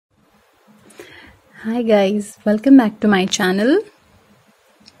Hi guys, welcome back to my channel.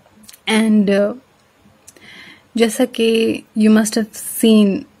 And जैसा कि you must have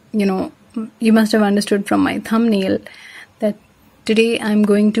seen, you must have understood from my thumbnail that today I'm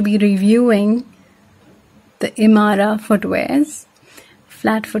going to be reviewing the Imara footwears,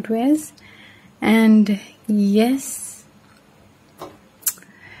 flat footwears, and yes,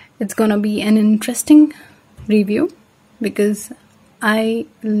 it's gonna be an interesting review because I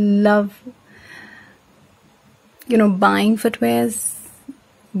love buying footwears,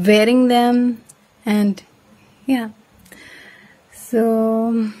 wearing them, and yeah,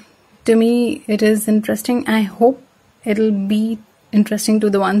 so to me it is interesting. I hope it'll be interesting to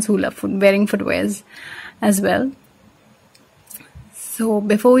the ones who love wearing footwears as well. So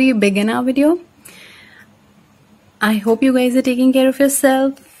before we begin our video, I hope you guys are taking care of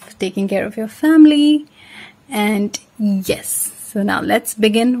yourself, taking care of your family, and yes, so now let's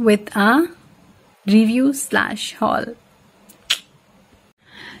begin with our review/haul.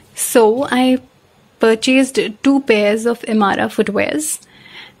 So I purchased 2 pairs of Imara footwears,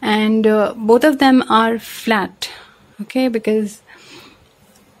 and both of them are flat, okay, because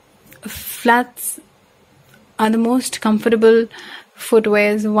flats are the most comfortable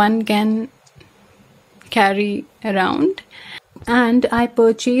footwears one can carry around. And I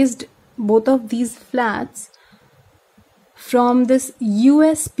purchased both of these flats from this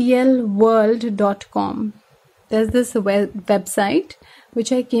usplworld.com. There's this website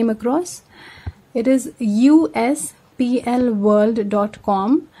which I came across. It is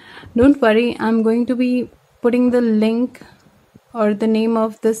usplworld.com. Don't worry, I'm going to be putting the link or the name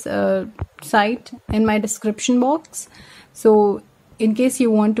of this site in my description box. So in case you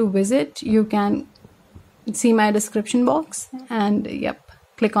want to visit, you can see my description box and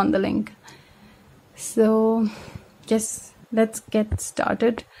click on the link. So yes, let's get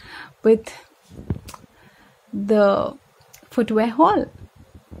started with the footwear haul.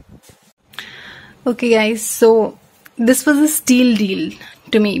 Okay guys, so this was a steal deal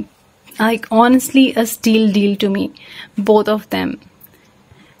to me, like honestly a steal deal to me, both of them.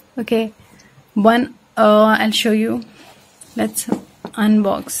 Okay, one I'll show you. Let's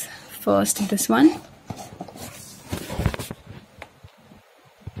unbox first this one.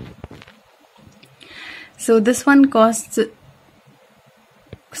 So this one costs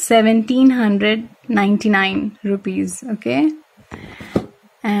 1799 rupees, okay,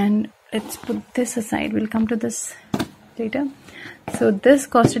 and let's put this aside, we'll come to this later. So this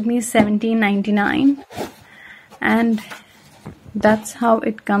costed me 1799, and that's how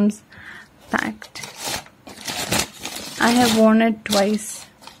it comes packed. I have worn it twice,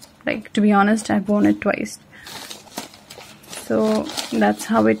 like to be honest, I've worn it twice. So that's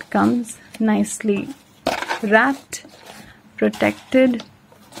how it comes, nicely wrapped, protected.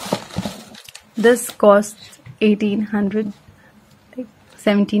 This costs 1800, like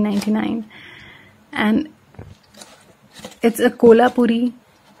 1799, and it's a kolhapuri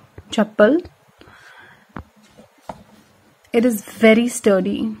chappal. It is very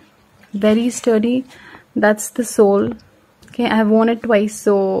sturdy, very sturdy. That's the sole. Okay, I've worn it twice,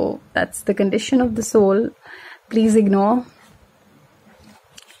 so that's the condition of the sole. Please ignore.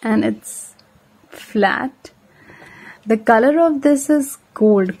 And it's flat. The color of this is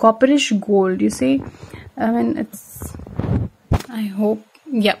gold, copperish gold, you see. I mean, it's, I hope,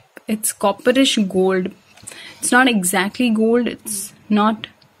 it's copperish gold. It's not exactly gold, it's not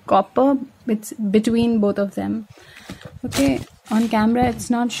copper, it's between both of them. Okay, on camera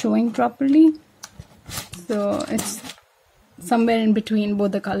it's not showing properly, so it's somewhere in between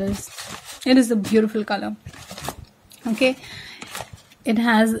both the colors. It is a beautiful color. Okay, it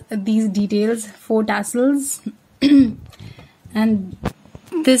has these details, 4 tassels and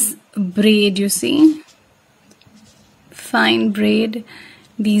this braid, you see, fine braid.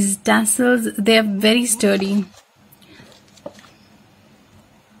 These tassels, they are very sturdy.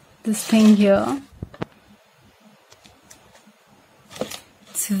 This thing here,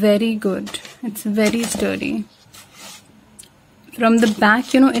 it's very good, it's very sturdy. From the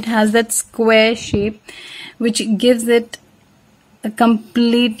back, it has that square shape which gives it a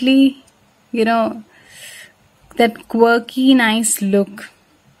completely, that quirky, nice look.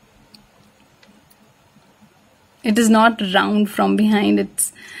 It is not round from behind,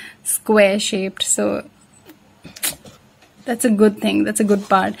 it's square shaped, so that's a good thing, that's a good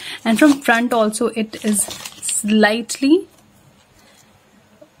part. And from front also it is slightly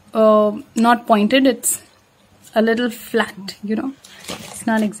not pointed, it's a little flat, it's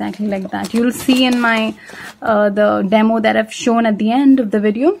not exactly like that. You'll see in my the demo that I've shown at the end of the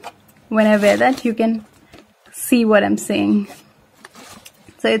video. When I wear that, you can see what I'm saying.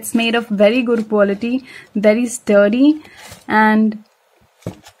 So it's made of very good quality, very sturdy. And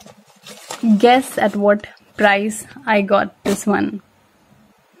guess at what price I got this one.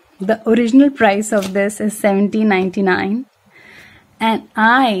 The original price of this is $17.99, and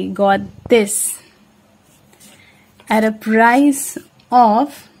I got this at a price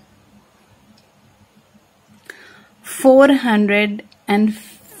of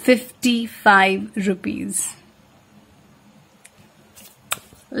 455 rupees.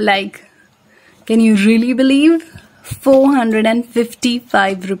 Like, can you really believe?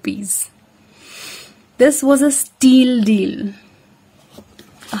 455 rupees. This was a steal deal.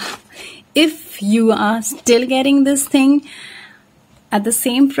 If you are still getting this thing at the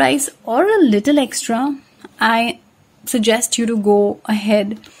same price or a little extra, I suggest you to go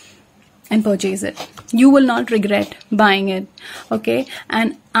ahead and purchase it. You will not regret buying it. Okay,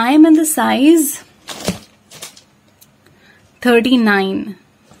 and I am in the size 39.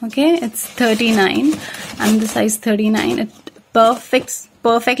 Okay, it's 39. I'm the size 39. It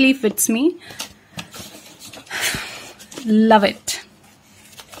perfectly fits me. Love it.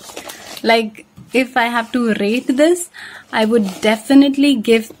 Like, if I have to rate this, I would definitely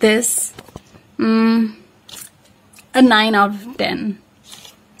give this a 9 out of 10.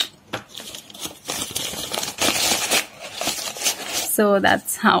 So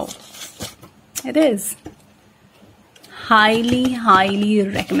that's how it is. Highly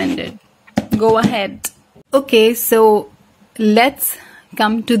recommended. Go ahead. Okay, so let's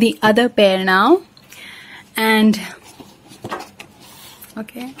come to the other pair now. And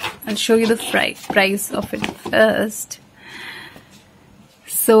okay, I'll show you the price of it first.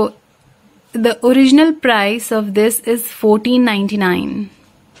 So the original price of this is $14.99.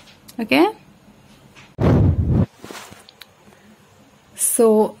 Okay,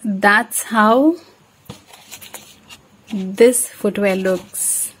 so that's how this footwear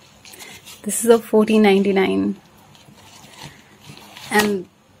looks. This is a $14.99, and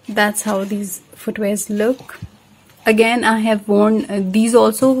that's how these footwears look. Again, I have worn these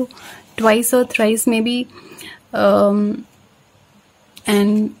also twice or thrice maybe, and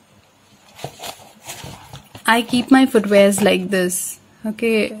I keep my footwears like this.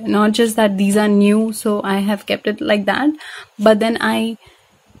 Okay, not just that these are new, so I have kept it like that, but then I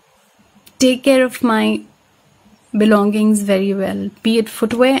take care of my belongings very well, be it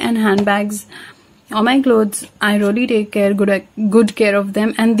footwear and handbags or my clothes. I really take good care of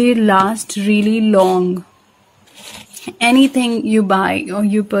them, and they last really long. Anything you buy or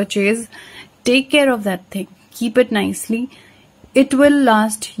you purchase, take care of that thing, keep it nicely. It will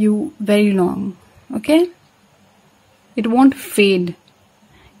last you very long. Okay, it won't fade.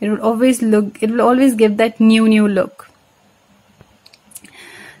 It will always give that new look.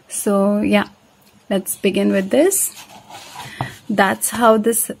 So yeah, let's begin with this. That's how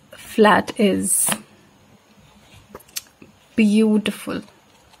this flat is. Beautiful.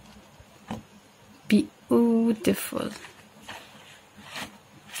 Beautiful.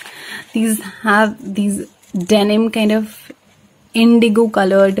 These have these denim kind of indigo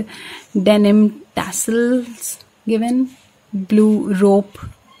colored denim tassels given, blue rope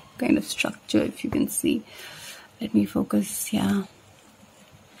kind of structure, if you can see. Let me focus. Yeah,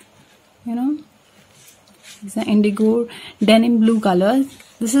 you know, these are indigo denim blue color.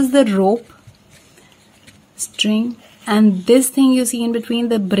 This is the rope string, and this thing you see in between,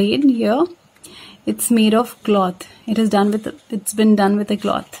 the braid here, it's made of cloth. It's been done with a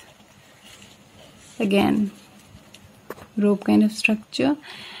cloth. Again, rope kind of structure,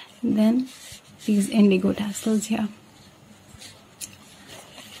 and then these indigo tassels here.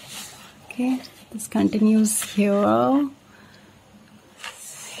 Okay, this continues here.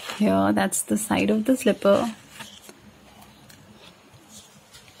 Here, that's the side of the slipper.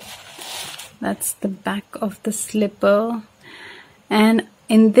 That's the back of the slipper. And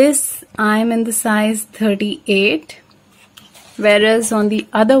in this, I'm in the size 38, whereas on the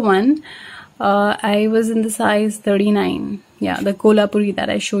other one, I was in the size 39. Yeah, the kolhapuri that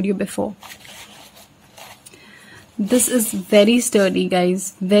I showed you before. This is very sturdy,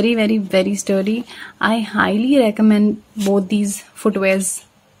 guys. Very sturdy. I highly recommend both these footwears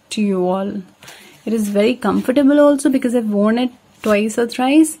to you all. It is very comfortable also, because I've worn it twice or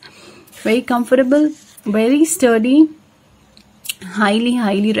thrice. Very comfortable, very sturdy.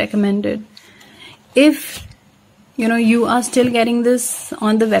 Highly recommended. If you are still getting this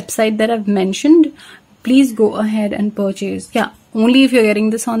on the website that I've mentioned, please go ahead and purchase. Yeah, only if you're getting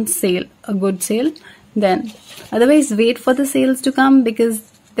this on sale, a good sale, then. Otherwise, wait for the sales to come, because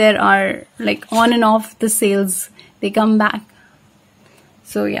there are like on and off the sales, they come back.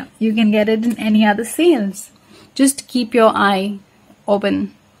 So yeah, you can get it in any other sales. Just keep your eye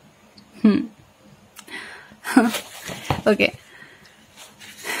open. Okay,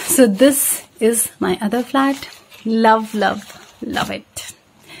 so this is my other flat. Love, love, love it.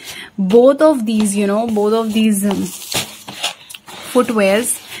 Both of these, both of these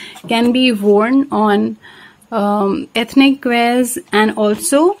footwears can be worn on ethnic wears and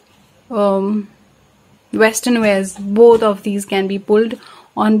also western wears. Both of these can be pulled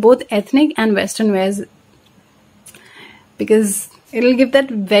on both ethnic and western wears because it'll give that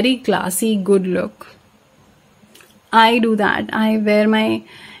very classy, good look. I do that. I wear my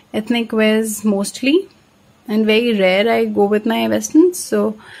ethnic wears mostly, and very rare I go with my westerns.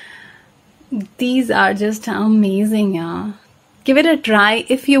 So these are just amazing, yeah. Give it a try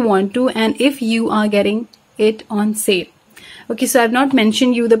if you want to, and if you are getting it on sale. Okay, so I've not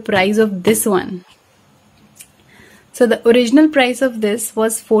mentioned you the price of this one. So the original price of this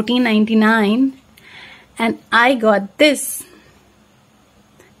was $14.99, and I got this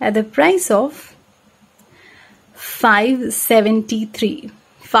at the price of $573.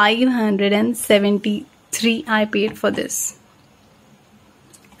 $573 I paid for this.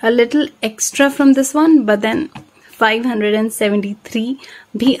 A little extra from this one, but then 573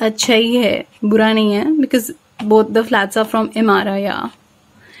 भी अच्छा ही है, बुरा नहीं है, because both the flats are from Imara, yeah.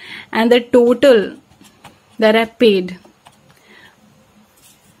 And the total that I paid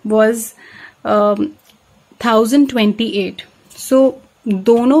was 1028. So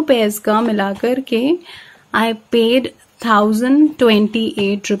दोनों pairs का मिलाकर के I paid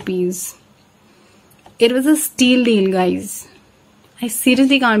 1028 rupees. It was a steal deal, guys. I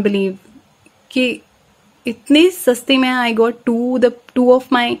seriously can't believe कि इतने सस्ते में I got two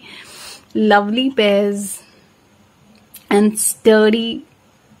of my lovely pairs and sturdy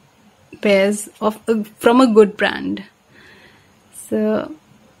pairs from a good brand. So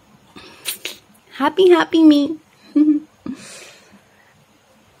happy me.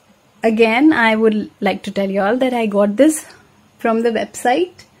 Again, I would like to tell you all that I got this from the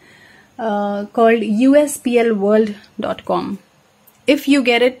website called usplworld.com. If you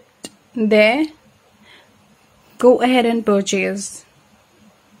get it there, go ahead and purchase.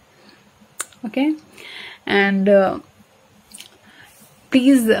 Okay, and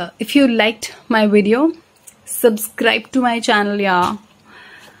please, if you liked my video, subscribe to my channel, yeah.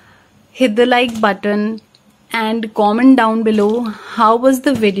 Hit the like button and comment down below how was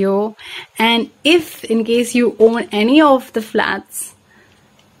the video, and if in case you own any of the flats,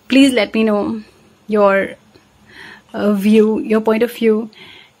 please let me know your your point of view,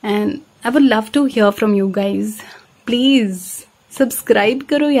 and I would love to hear from you guys. Please subscribe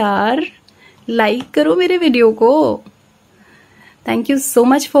karo yaar, like karo mere video ko. Thank you so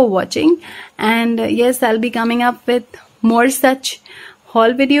much for watching, and yes, I'll be coming up with more such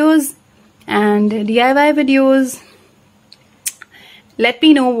haul videos and DIY videos. Let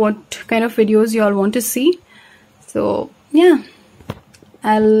me know what kind of videos you all want to see. So yeah,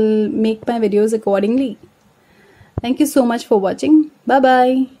 I'll make my videos accordingly. Thank you so much for watching. Bye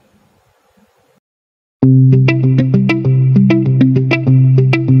bye.